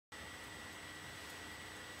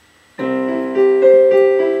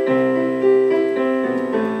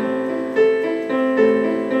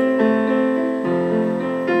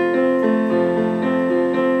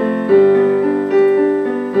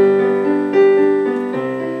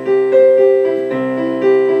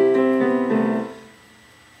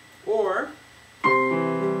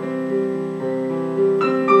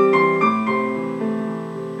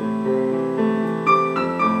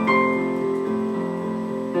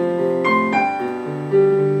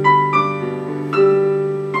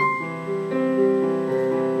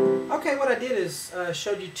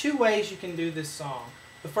showed you two ways you can do this song.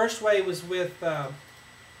 The first way was with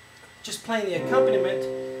just playing the accompaniment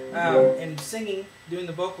and singing, doing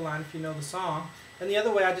the vocal line if you know the song. And the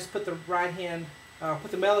other way, I just put the right hand,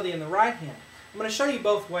 put the melody in the right hand. I'm going to show you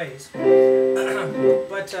both ways.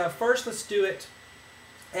 But first, let's do it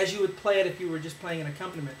as you would play it if you were just playing an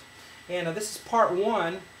accompaniment. And this is part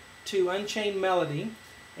one to Unchained Melody.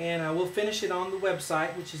 And we'll finish it on the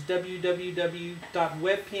website, which is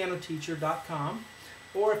www.webpianoteacher.com.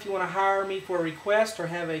 Or if you want to hire me for a request or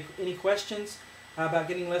have any questions about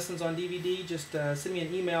getting lessons on DVD, just send me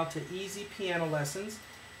an email to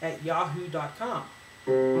easypianolessons@yahoo.com.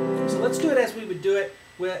 So let's do it as we would do it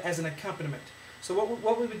as an accompaniment. So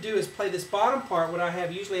what we would do is play this bottom part, what I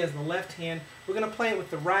have usually as the left hand. We're going to play it with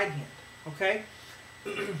the right hand, okay?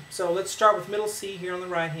 So let's start with middle C here on the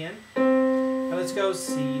right hand. Now let's go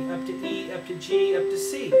C, up to E, up to G, up to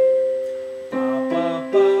C. Ba, ba,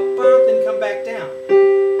 ba, ba, then come back down.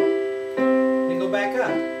 Then go back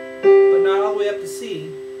up, but not all the way up to C.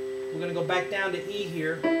 We're going to go back down to E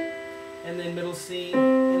here, and then middle C,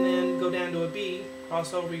 and then go down to a B,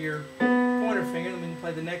 cross over your pointer finger, and then we can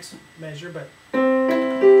play the next measure. But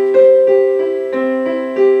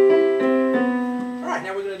alright,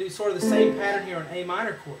 now we're going to do sort of the same pattern here on A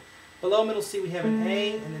minor chord. Below middle C we have an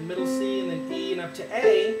A, and then middle C, and then E, and up to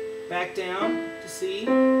A, back down to C,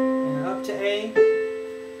 and up to A,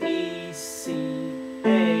 E, C,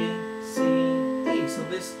 A, C, E. So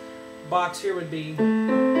this box here would be.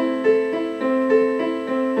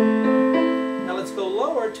 Now let's go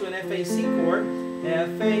lower to an F-A-C chord,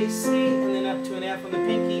 F-A-C, and then up to an F on the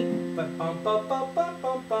pinky, but bum, bum, bum, bum,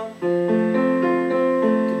 bum, bum.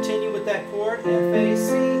 Continue with that chord,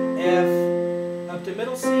 F-A-C, F, up to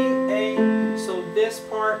middle C, A. So this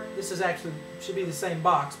part, this is actually, should be the same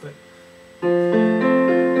box, but. And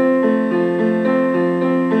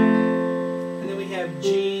then we have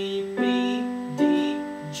G, B, D,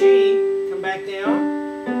 G. Come back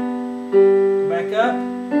down, go back up,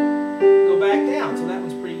 go back down. So that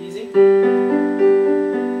one's pretty easy.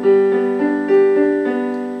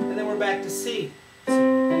 And then we're back to C. C,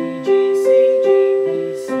 B, G, C, G, B,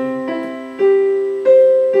 C.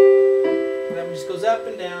 That one just goes up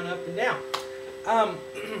and down, up and down.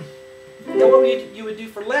 Now what you would do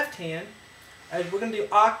for left hand, we're going to do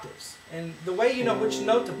octaves. And the way you know which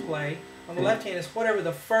note to play on the left hand is whatever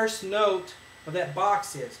the first note of that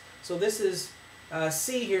box is. So this is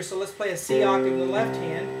C here, so let's play a C octave in the left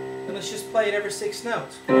hand, and let's just play it every 6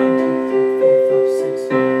 notes. 1, 2, 3, 4, 5,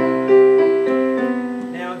 6.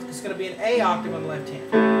 Now it's going to be an A octave on the left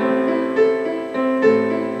hand.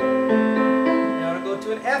 Now it'll go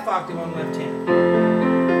to an F octave on the left hand.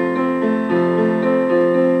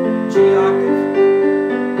 G octave.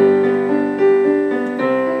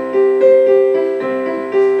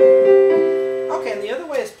 Okay, and the other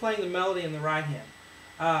way is playing the melody in the right hand.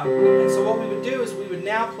 And so what we would do is we would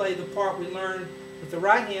now play the part we learned with the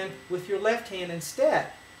right hand with your left hand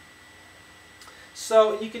instead.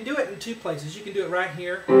 So you can do it in 2 places. You can do it right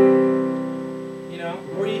here, you know,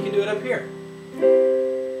 or you can do it up here.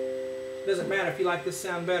 Doesn't matter if you like this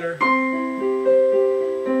sound better.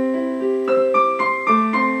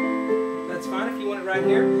 That's fine. If you want it right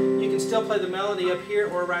here, you can still play the melody up here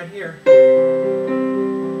or right here.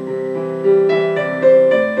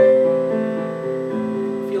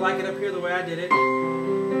 If you like it up here the way I did it.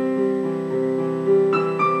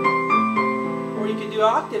 Or you can do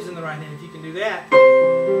octaves in the right hand if you can do that.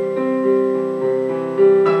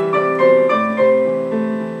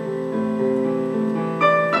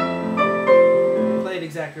 Play it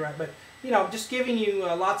exactly right, but you know, just giving you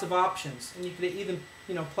lots of options, and you could even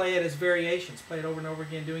play it as variations, play it over and over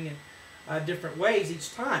again, doing it different ways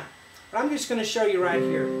each time. But I'm just going to show you right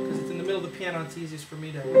here because it's in the middle of the piano. It's easiest for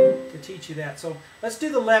me to teach you that. So let's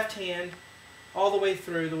do the left hand all the way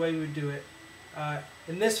through the way we would do it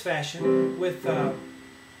in this fashion with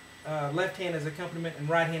left hand as accompaniment and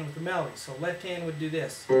right hand with the melody. So left hand would do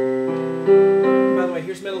this. By the way,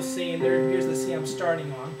 here's middle C, and here's the C I'm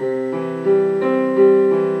starting on.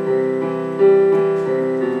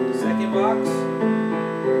 Second box.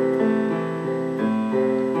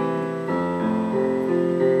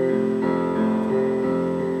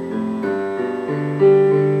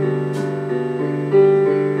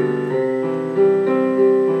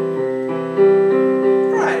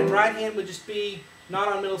 Would just be not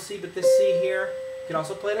on middle C, but this C here. You could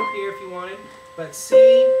also play it up here if you wanted, but C,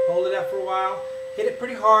 hold it up for a while, hit it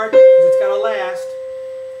pretty hard because it's got to last,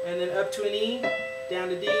 and then up to an E, down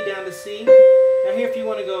to D, down to C. Now here if you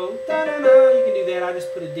want to go da da da, you can do that. I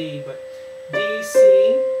just put a D, but D, C.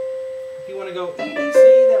 If you want to go E, D,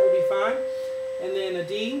 C, that would be fine. And then a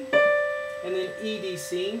D, and then E, D,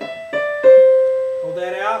 C. Hold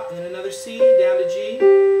that out, and then another C, down to G,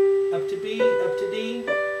 up to B, up to D,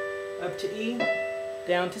 up to E,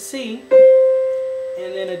 down to C,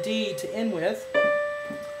 and then a D to end with.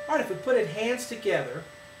 All right, if we put it hands together,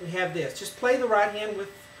 we have this. Just play the right hand with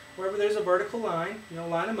wherever there's a vertical line. You know,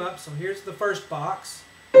 line them up. So here's the first box.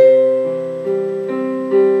 And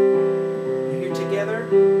here together.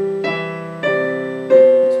 So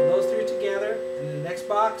those three are together, and then the next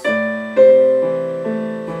box. And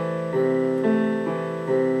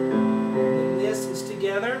then this is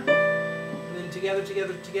together, and then together,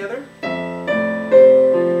 together, together.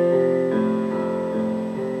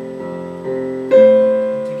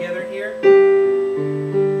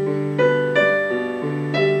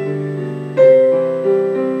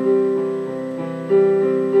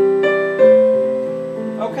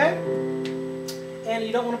 And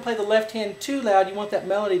you don't want to play the left hand too loud. You want that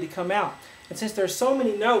melody to come out. And since there's so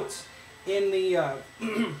many notes in the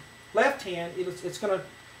left hand, it's going to,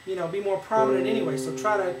 you know, be more prominent anyway. So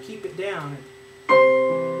try to keep it down.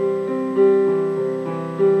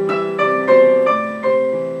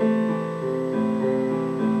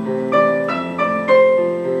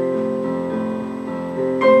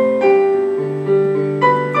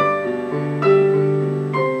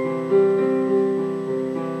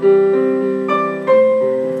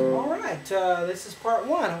 This is part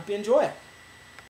one. I hope you enjoy it.